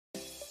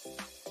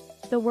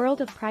The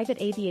world of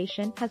private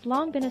aviation has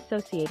long been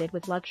associated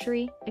with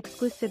luxury,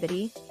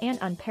 exclusivity, and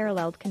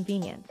unparalleled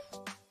convenience.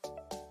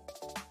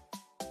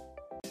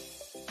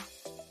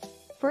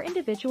 For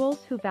individuals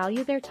who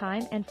value their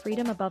time and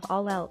freedom above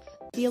all else,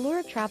 the allure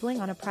of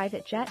traveling on a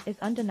private jet is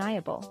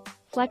undeniable.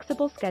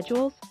 Flexible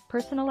schedules,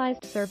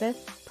 personalized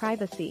service,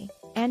 privacy,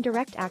 and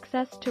direct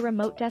access to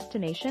remote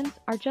destinations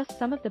are just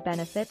some of the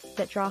benefits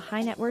that draw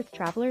high-net-worth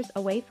travelers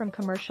away from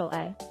commercial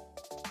air.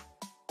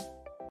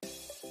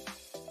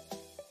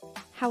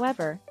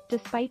 However,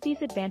 despite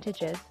these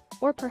advantages,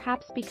 or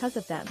perhaps because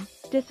of them,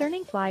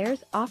 discerning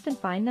flyers often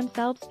find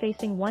themselves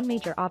facing one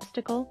major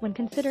obstacle when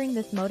considering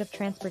this mode of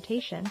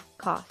transportation: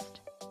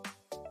 cost.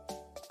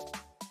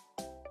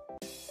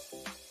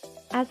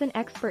 As an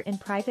expert in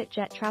private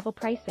jet travel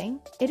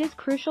pricing, it is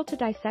crucial to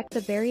dissect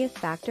the various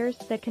factors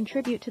that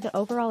contribute to the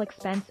overall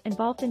expense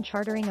involved in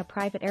chartering a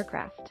private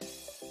aircraft.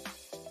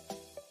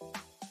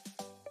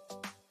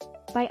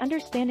 By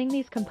understanding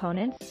these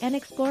components and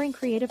exploring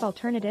creative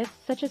alternatives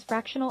such as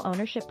fractional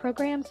ownership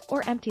programs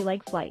or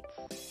empty-leg flights,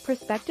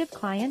 prospective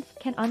clients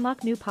can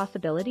unlock new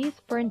possibilities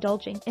for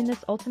indulging in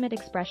this ultimate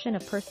expression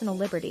of personal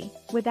liberty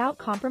without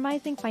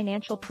compromising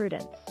financial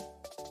prudence.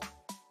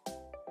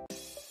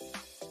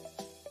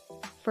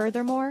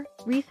 Furthermore,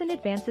 recent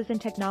advances in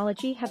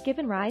technology have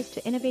given rise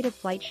to innovative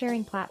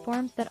flight-sharing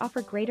platforms that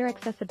offer greater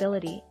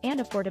accessibility and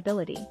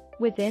affordability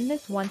within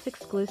this once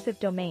exclusive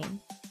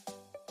domain.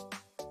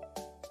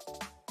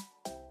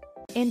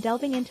 In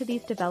delving into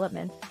these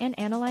developments and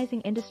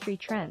analyzing industry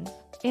trends,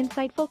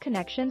 insightful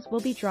connections will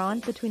be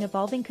drawn between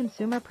evolving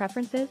consumer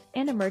preferences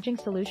and emerging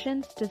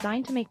solutions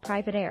designed to make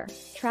private air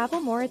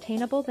travel more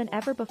attainable than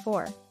ever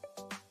before.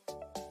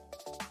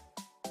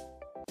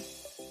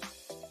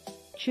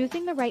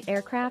 Choosing the right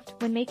aircraft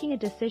when making a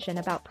decision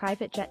about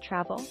private jet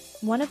travel.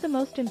 One of the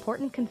most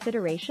important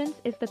considerations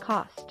is the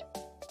cost.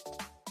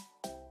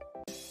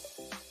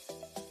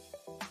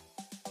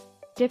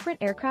 Different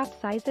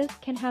aircraft sizes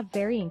can have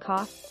varying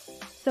costs,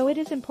 so it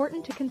is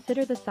important to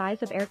consider the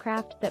size of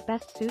aircraft that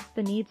best suits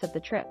the needs of the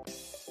trip.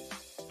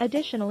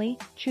 Additionally,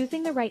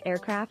 choosing the right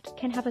aircraft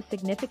can have a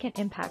significant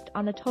impact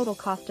on the total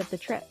cost of the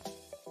trip.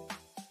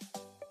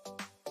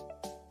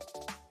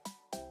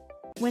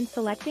 When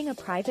selecting a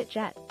private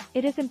jet,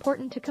 it is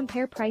important to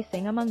compare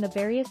pricing among the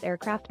various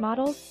aircraft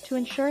models to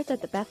ensure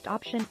that the best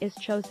option is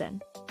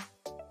chosen.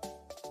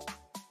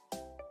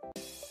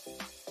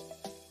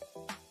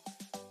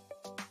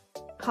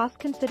 Cost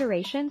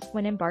considerations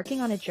when embarking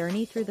on a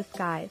journey through the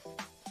skies.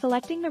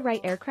 Selecting the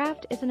right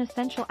aircraft is an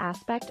essential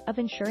aspect of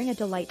ensuring a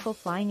delightful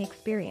flying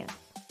experience.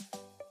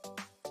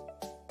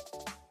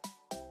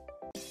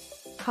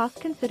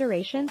 Cost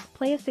considerations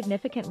play a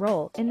significant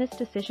role in this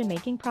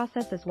decision-making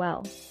process as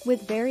well,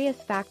 with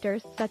various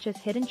factors such as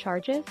hidden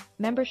charges,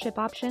 membership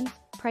options,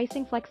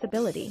 pricing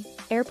flexibility,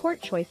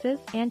 airport choices,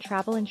 and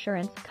travel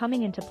insurance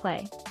coming into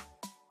play.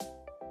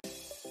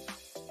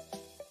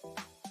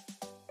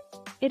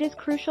 It is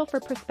crucial for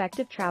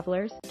prospective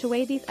travelers to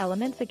weigh these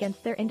elements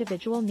against their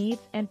individual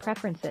needs and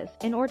preferences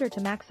in order to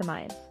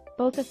maximize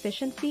both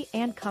efficiency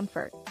and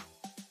comfort.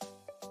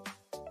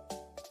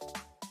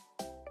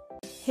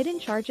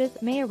 Hidden charges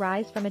may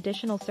arise from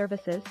additional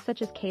services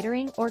such as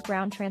catering or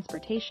ground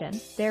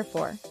transportation.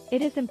 Therefore,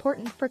 it is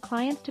important for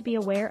clients to be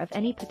aware of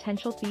any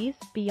potential fees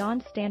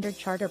beyond standard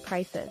charter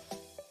prices.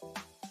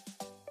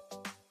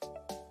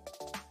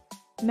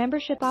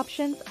 Membership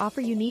options offer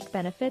unique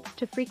benefits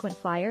to frequent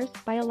flyers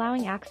by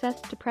allowing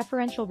access to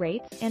preferential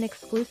rates and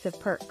exclusive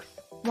perks,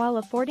 while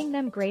affording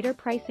them greater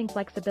pricing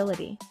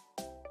flexibility.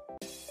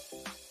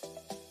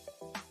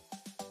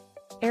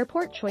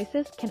 Airport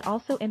choices can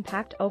also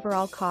impact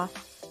overall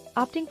costs.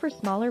 Opting for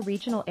smaller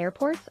regional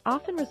airports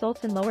often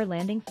results in lower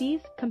landing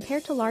fees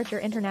compared to larger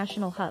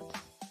international hubs.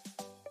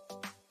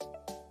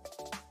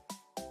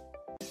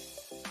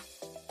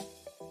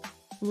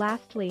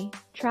 Lastly,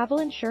 travel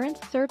insurance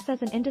serves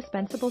as an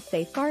indispensable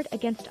safeguard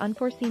against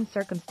unforeseen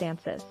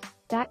circumstances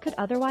that could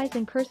otherwise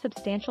incur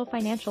substantial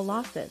financial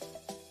losses.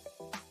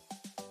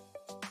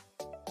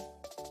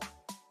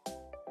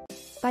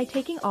 By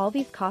taking all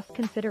these cost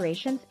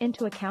considerations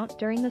into account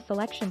during the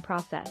selection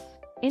process,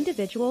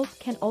 individuals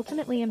can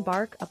ultimately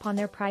embark upon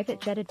their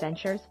private jet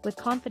adventures with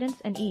confidence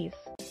and ease.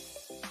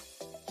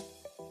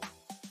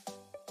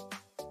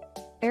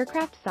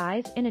 Aircraft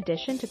size. In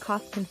addition to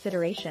cost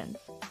considerations,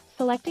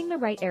 selecting the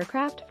right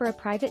aircraft for a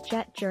private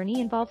jet journey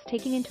involves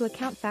taking into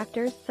account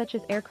factors such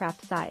as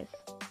aircraft size.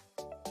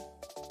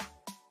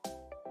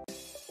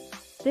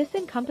 This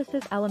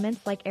encompasses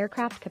elements like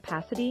aircraft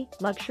capacity,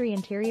 luxury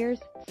interiors,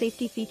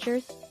 safety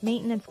features,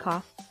 maintenance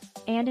costs,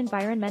 and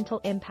environmental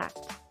impact.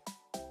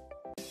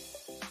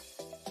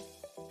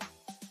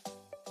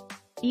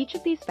 Each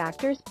of these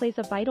factors plays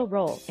a vital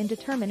role in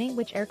determining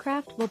which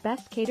aircraft will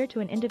best cater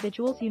to an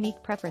individual's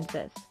unique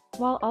preferences,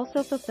 while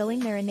also fulfilling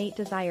their innate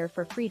desire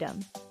for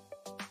freedom.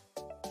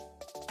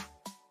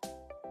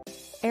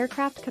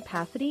 Aircraft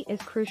capacity is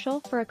crucial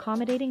for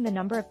accommodating the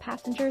number of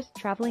passengers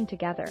traveling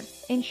together,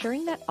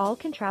 ensuring that all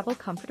can travel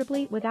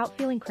comfortably without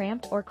feeling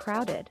cramped or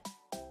crowded.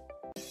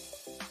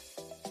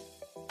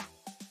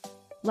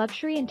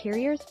 Luxury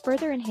interiors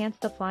further enhance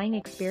the flying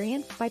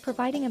experience by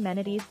providing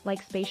amenities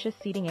like spacious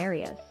seating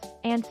areas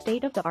and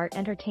state-of-the-art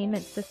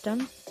entertainment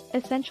systems,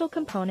 essential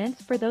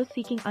components for those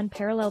seeking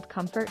unparalleled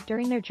comfort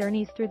during their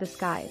journeys through the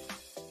skies.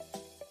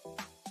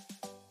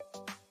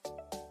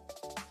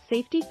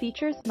 Safety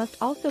features must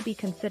also be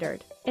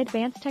considered.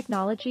 Advanced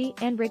technology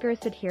and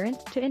rigorous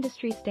adherence to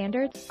industry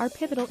standards are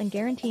pivotal in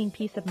guaranteeing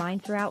peace of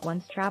mind throughout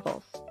one's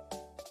travels.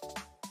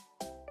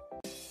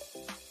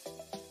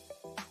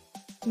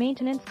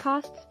 Maintenance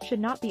costs should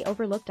not be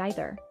overlooked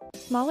either.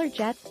 Smaller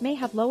jets may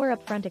have lower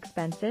upfront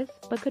expenses,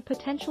 but could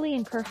potentially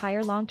incur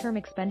higher long-term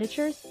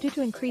expenditures due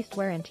to increased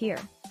wear and tear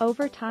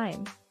over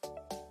time.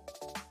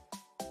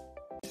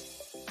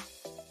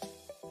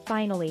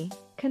 Finally,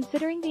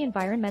 considering the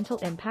environmental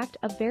impact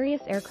of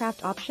various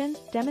aircraft options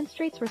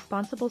demonstrates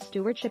responsible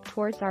stewardship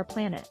towards our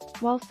planet,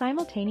 while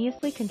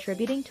simultaneously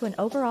contributing to an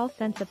overall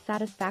sense of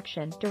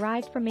satisfaction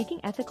derived from making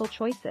ethical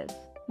choices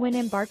when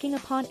embarking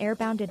upon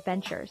airbound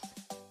adventures.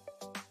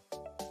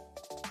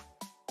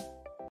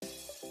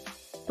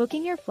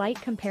 Booking your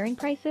flight. Comparing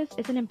prices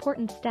is an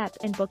important step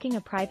in booking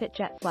a private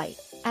jet flight,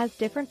 as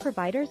different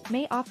providers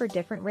may offer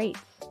different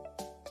rates.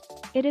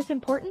 It is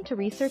important to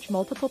research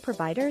multiple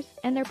providers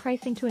and their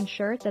pricing to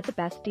ensure that the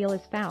best deal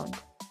is found.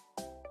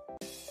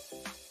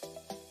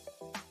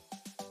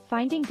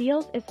 Finding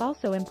deals is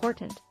also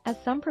important, as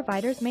some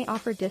providers may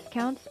offer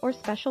discounts or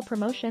special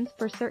promotions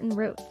for certain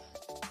routes.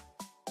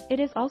 It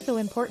is also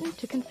important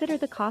to consider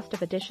the cost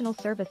of additional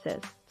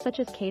services, such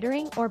as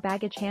catering or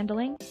baggage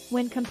handling,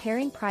 when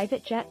comparing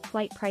private jet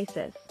flight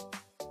prices.